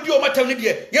penifo na mudi o matam ne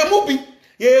de ya mubi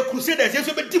ye crusaders ye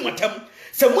so be dim atam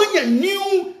se monya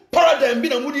new paradigm bi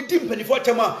na mudi dim penifo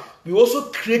atam we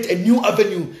also create a new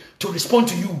avenue to respond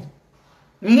to you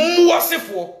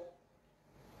muwasefo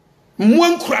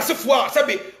muankurasefo a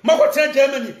sabe makotena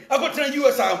Germany akotena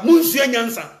US a munsua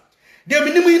nyansa de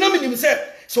minim ina minim se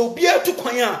so bia to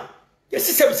kwan a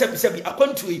yesi sebi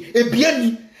akwantu e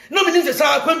biani na minim se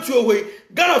sa akwantu we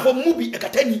Ghana for mubi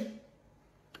ekatani.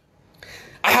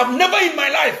 I have never in my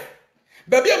life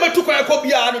baby ametu kwan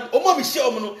akobia no omo bi share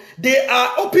omo no they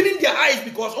are opening their eyes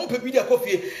because on pebi their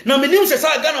coffee na minim se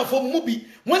sa Ghana for mubi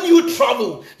when you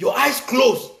travel your eyes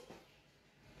close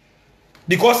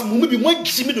because mubi mo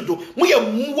gimi dodo mo ye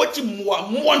muwachi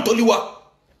mo antoliwa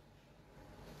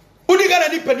uni Ghana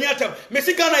ni paniatam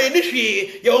mesi Ghana ye ni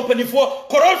hwe ye ompanifo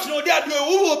corruption odi ado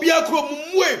wo obi akro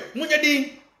mumwe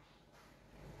munyadi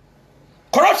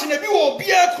corruption e bi wo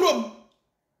obi akro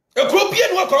ekro bia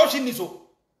no corruption ni so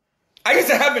I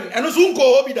guess heaven and also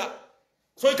unko obida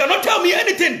so you cannot tell me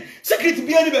anything secret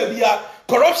bia ni ba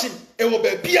corruption e wo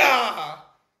ba bia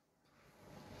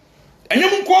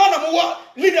enyem nko na mo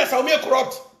leaders are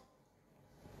corrupt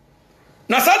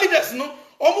na sa leaders no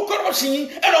omu corruption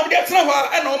and omu dey tena ho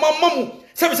and omu mamu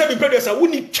seven predators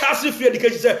woni chance free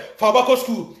education say for Abako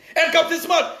school and Captain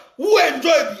Smart who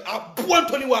enjoy be abuan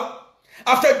 21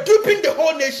 after duping the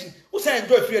whole nation who say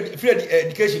enjoy free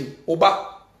education oba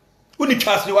woni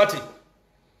chance ni wati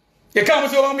ye come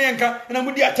say omu yanka and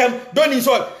amudi attempt don't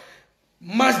insult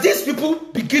must these people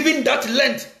be given that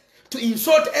length to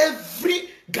insult every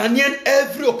Ghanaian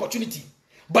every opportunity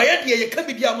by ye can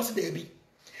be dia musu dey be.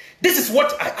 This is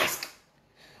what I ask.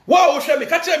 Wow, me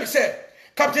catch me say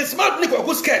Captain Smart ni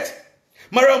kwa skirt.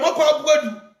 Mara mako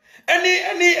abuadu.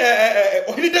 Any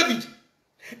Ohini David.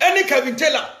 Any Kevin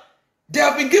Taylor. They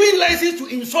have been given license to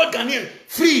insult Ghanaian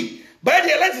free. By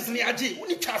their license ni aji.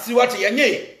 Uni chasi wati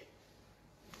yanye.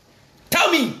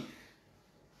 Tell me.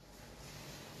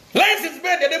 License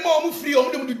be de mo omu free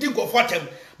omu de think of watem.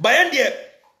 By end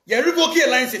ye revoke your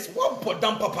license. One put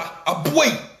down papa a boy.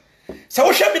 So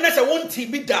what shall be next? I want to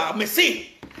be da me say.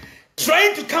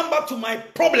 Trying to come back to my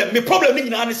problem. My problem is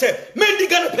na say, men di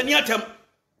Ghana peniatem.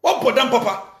 What put down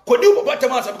papa? Could you papa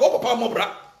temasa go papa mobra?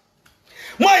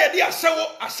 My idea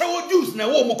asawo juice na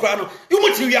wo mo kra no. You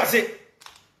muti wi ase.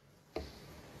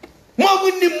 Mo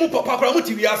wonni mu papa kra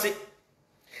muti wi ase.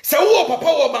 Say wo papa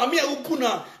wo ma me a upu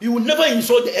na you will never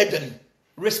insult the elderly.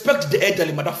 Respect the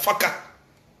elderly, motherfucker.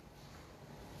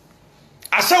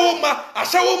 Asawo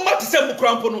ma to say mo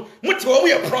kra mpo no. Muti wo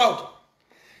we are proud.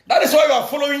 That is why you are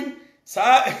following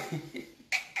sa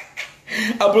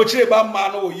abrochire ba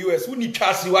man no US who need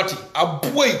chance wati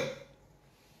aboy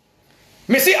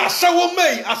me say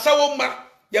asawo ma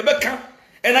yebeka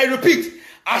and I repeat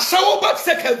asawo ba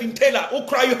say Kevin Taylor who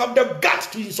cry you have the guts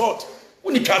to insult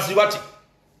who need chance wati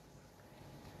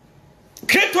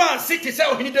Kreto city say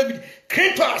Ohini David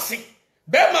Kreto ase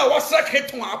be ma wasa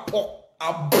Kreto apo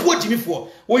abo jimifo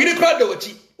wo yire kra da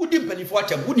wachi udi mpanifo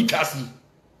atam who need chance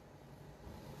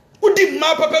Udi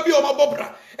ma papa bi o ma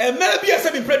bobra e ma bi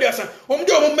ase bi predator om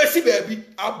de o mesi ba bi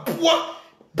aboa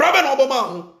braba na oboma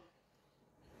ho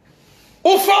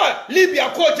ofa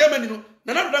Libya ko Germany no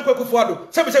na na kwa kufu ado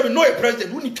se no e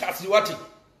president uni chance wati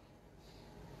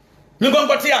mi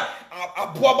gongote a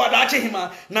aboa ba da ache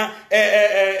hima na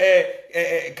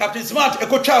Captain Smart e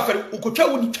ko twa afere ukotwa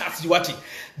uni chance wati.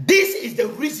 This is the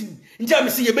reason nja me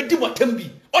se ye bedi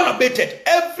watambi unabated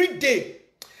every day.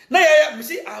 Now, you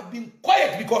see, I've been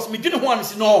quiet because me didn't want to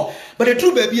say no. But the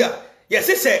true baby, yes,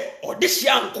 I say, or this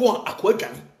young coon, a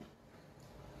quadrant.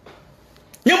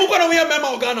 Yamukwana, we are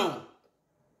Mama Ghana.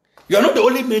 You are not the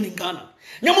only man in Ghana.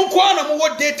 Yamukwana, more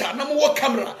data, no more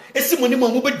camera. It's money,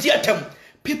 more diatem.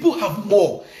 People have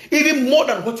more, even more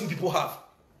than what you people have.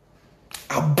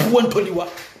 A buon toliwa.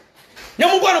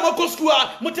 Yamukwana, Mako school,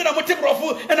 Mutera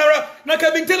Motebrofo, and I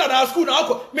can tell at our school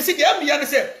now. Missy, the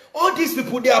say. All these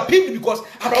people, they are people because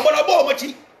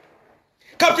Captain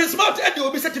Smart had the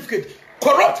OB certificate.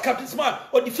 Corrupt Captain Smart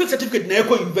or the fake certificate in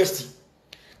Eco University.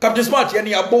 Captain Smart,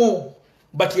 you are born,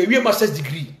 but you have a master's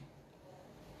degree.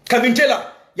 Kevin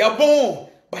Taylor, you are born,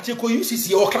 but you can use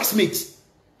your classmates.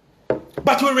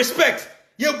 But with respect,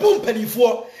 you are born penny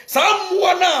for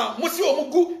someone now, Musi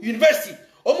Omugu University,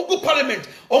 Omugu Parliament,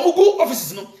 Omugu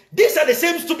offices. No, these are the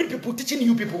same stupid people teaching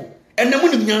you people. And the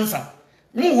money nyansa.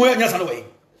 Muwe nyansa no way.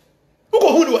 Uko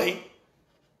hudu wahi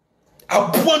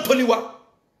abuan toliwa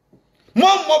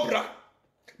mom mobra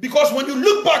because when you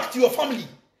look back to your family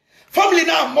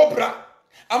now mobra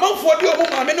among for the omo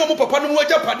mama no omo papa no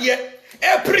waja pade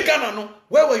every Ghana no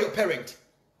where were your parents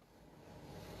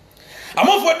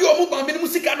among for the omo mama no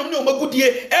musika no no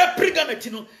magudie every Ghana ti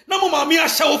no na mo mama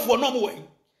ahyawo for no mo wahi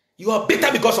You are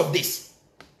bitter because of this.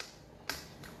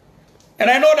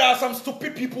 And I know there are some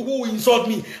stupid people who insult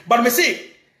me. But me say,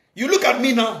 you look at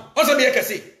me now. Also me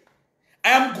say, I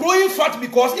am growing fat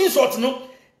because insult no.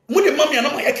 Money mommy and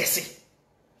my say.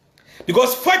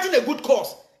 Because fighting a good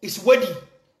cause is worthy.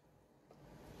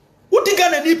 Who think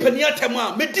I need penny at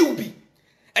tema? Me do be.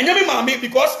 And you me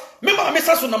because me mama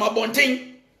sasu na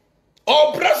mabonting.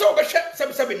 Or brazo be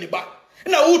seven in the back.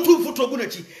 Na who two foot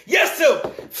ogunachi. Yes sir.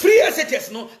 Free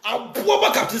SHS no.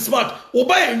 Abuaba Captain Smart.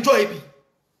 Oba enjoy be.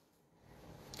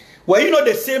 Were you not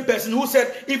the same person who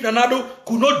said if Nanado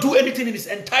could not do anything in his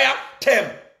entire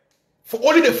term for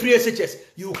only the free SHS,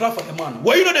 you will clap for the man?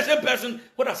 Were you not the same person?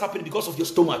 What has happened because of your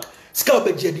stomach? This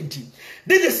is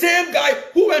the same guy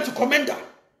who went to Commander,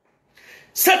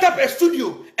 set up a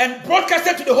studio and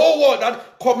broadcasted to the whole world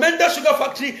that Commander Sugar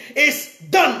Factory is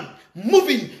done,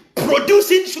 moving,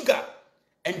 producing sugar,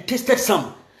 and tasted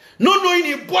some. Not knowing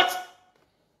he bought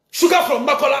sugar from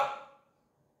Makola.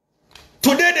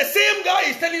 Today, the same guy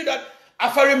is telling you that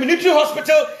Afari Military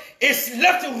Hospital is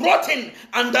left rotting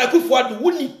and I could forward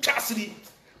wouldn't chastity.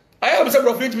 I have some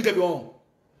reference to me.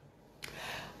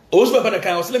 Also,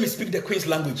 let me speak the Queen's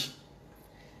language.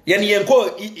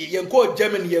 Yenko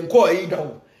German, Yenko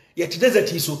Aida. Yet it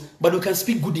doesn't so, but we can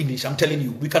speak good English. I'm telling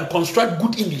you, we can construct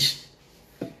good English.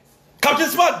 Captain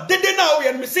Smart, did they now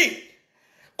and me see?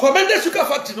 Commander Sugar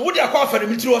Factory, what they are called for the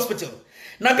military hospital.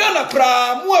 Nagana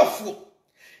pra muafu.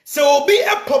 So be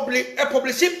a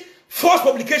publishing false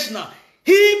publication now.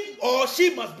 He or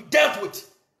she must be dealt with.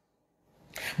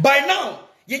 By now,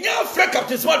 you know, Frank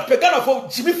Captain Smart, Pegana for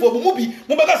Jimmy for Mubi,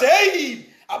 Mubaga say, hey,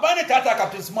 Abane Tata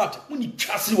Captain Smart, we need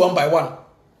trust you one by one.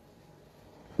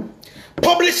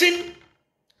 Publishing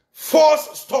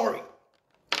false story,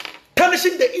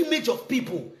 tarnishing the image of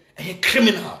people, a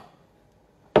criminal.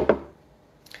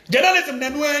 Journalism,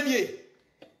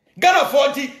 Ghana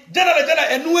 40, General,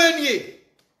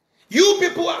 you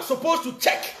people are supposed to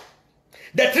check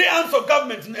the three arms of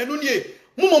government in Enunye.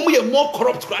 More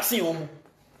corrupt class.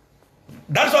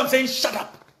 That's why I'm saying shut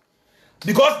up.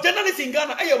 Because journalists in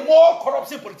Ghana are more corrupt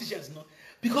politicians. No?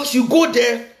 Because you go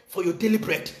there for your daily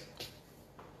bread.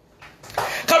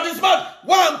 Captain Smart,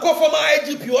 one call for my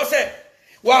IGP or say,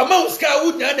 while Mouska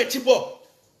would not a chibo.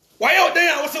 Why are they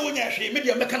also when you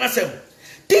media mechanism?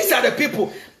 These are the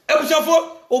people.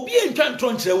 Obi and Tran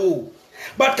Tronche.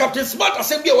 But Captain Smart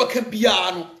assembly can be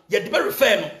yet very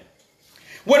fair.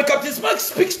 When Captain Smart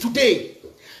speaks today,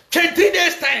 23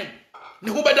 days time,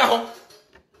 because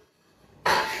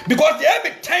they have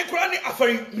a tank running after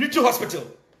a military hospital.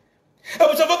 I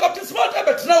was about Captain Smart,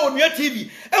 but now on your TV,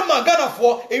 and my Ghana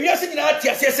for a year in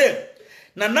RTSSM.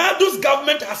 Nanado's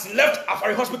government has left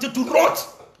Afari Hospital to rot.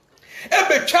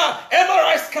 Every child,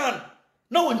 MRI scan,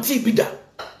 no on TV da.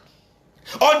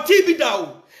 On TV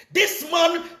da. This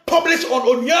man published on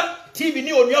Onya TV,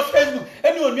 on your Facebook,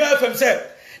 and on your FM said,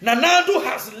 Nanado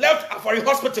has left Afari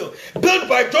Hospital, built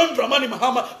by John Dramani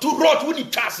Mahama, to rot Winnie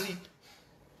Chassi.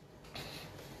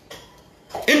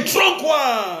 In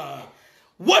Tronkwa,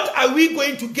 what are we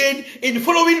going to gain in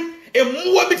following a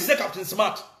more bit Captain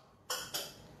Smart?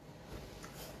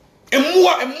 A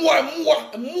more,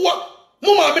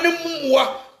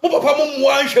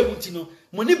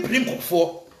 money bring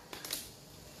for.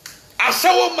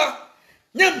 Ashawoma,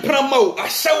 Nyam Pramao,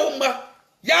 Ashawoma,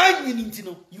 Yan,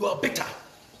 you are better.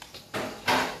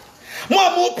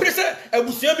 More present, I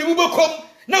will say, we will come,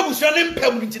 now we shall name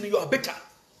you are better.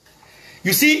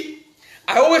 You see,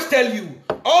 I always tell you,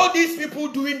 all these people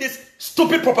doing this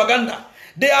stupid propaganda,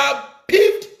 they are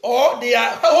peeved or they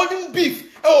are holding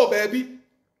beef. Oh, baby.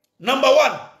 Number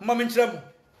one, Mama Nchiramu.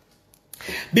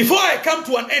 Before I come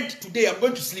to an end today, I'm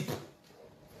going to sleep.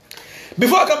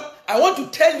 Before I come, I want to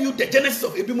tell you the genesis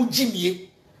of Ebimu Jimye.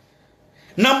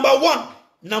 Number one.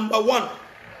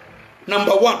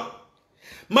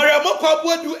 Mariamo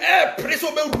Kwabwa do air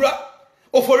preso beura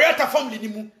of Oriata family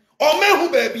nimu. Or men who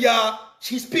baby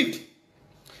she's peeved.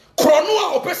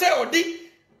 Kronua or pese or di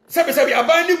Sebesabi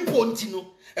abandon pontino.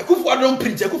 A kufuadon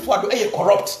prince, a kufuado a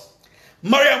corrupt.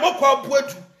 Mariamo Kwabwa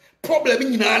do problem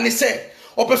in an say.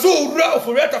 Or peso ura of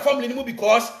Oriata family nimu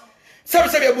because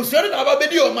Sebesabi abusuan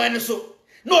ababedi or minus so.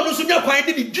 No, sunya kwa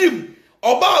the dream.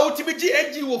 Oba ultimate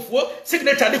NGO for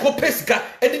signature de ko pesika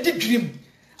and the dream.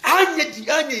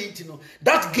 Anye,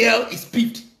 that girl is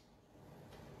peeved.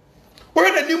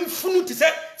 Where the name Funu to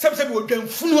say, some will them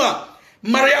Funua,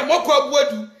 Maria Moko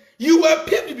Abuadu, you were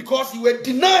peeved because you were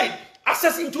denied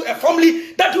access into a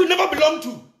family that you never belong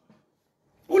to.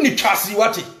 Uni Chasi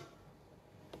Wati.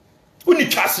 Uni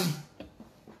Chasi.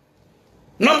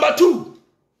 Number two.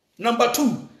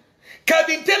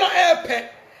 Kevin Taylor Airpet,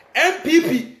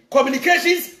 MPP,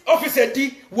 communications officer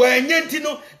D when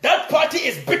yentino, that party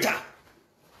is bitter.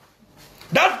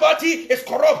 That party is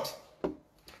corrupt.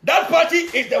 That party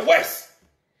is the worst.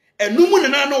 And no one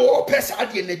no person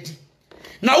at the end.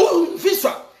 Now,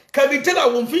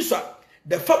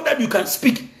 the fact that you can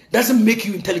speak doesn't make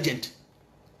you intelligent.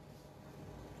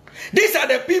 These are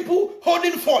the people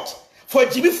holding forth for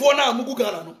Jimmy Fona Mugu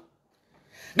Ghana.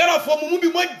 Ghana for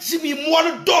Mumubi Jimmy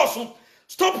Mwana Dawson.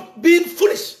 Stop being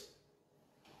foolish.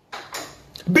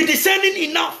 Be discerning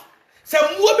enough. Some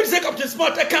women say Captain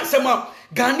Smart, I can't say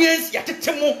Ghanaians,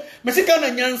 Yatetemo, Mexican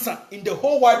and Nyansa in the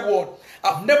whole wide world.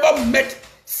 I've never met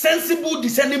sensible,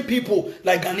 discerning people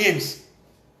like Ghanaians.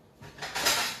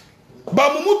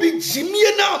 But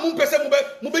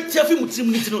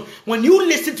when you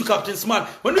listen to Captain Smart,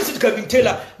 when you listen to Kevin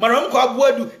Taylor, Maramko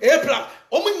Abuadu, Epla,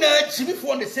 Jimmy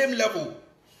for on the same level.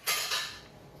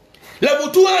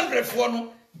 Level 200 for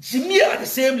Jimmy at the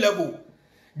same level.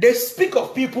 They speak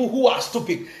of people who are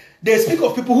stupid. They speak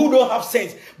of people who don't have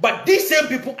sense. But these same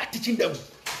people are teaching them.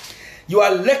 You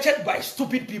are lectured by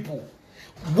stupid people.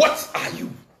 What are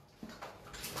you?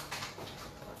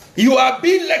 You are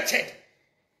being lectured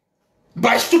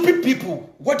by stupid people.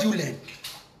 What do you learn?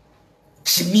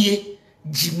 Jimmy,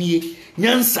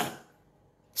 Nyansa,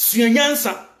 Suya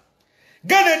Nyansa.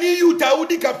 Ghana ni you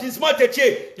taudi Captain Smart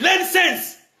eche. Learn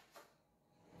sense.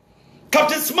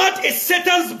 Captain Smart is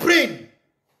Satan's brain.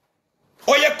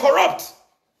 Or you're corrupt.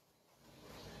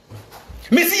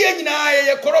 Missy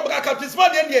you're corrupt. Captain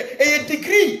Smart a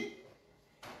degree.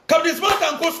 Captain Smart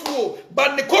and go school,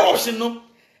 but the corruption no.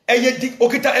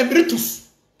 Okita emeritus.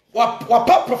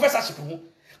 Wapa professorship.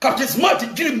 Captain Smart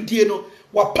Jim Dieno.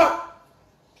 Wapa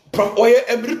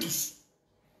emeritus.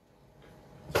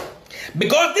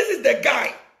 Because this is the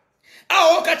guy.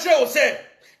 Our Okachira said,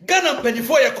 Ghana penny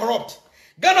for you corrupt.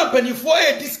 Ghana penny for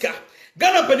a disca.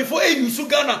 Ghana penny for a Yusu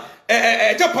Ghana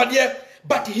Japadia.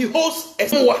 But he holds a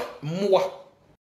more.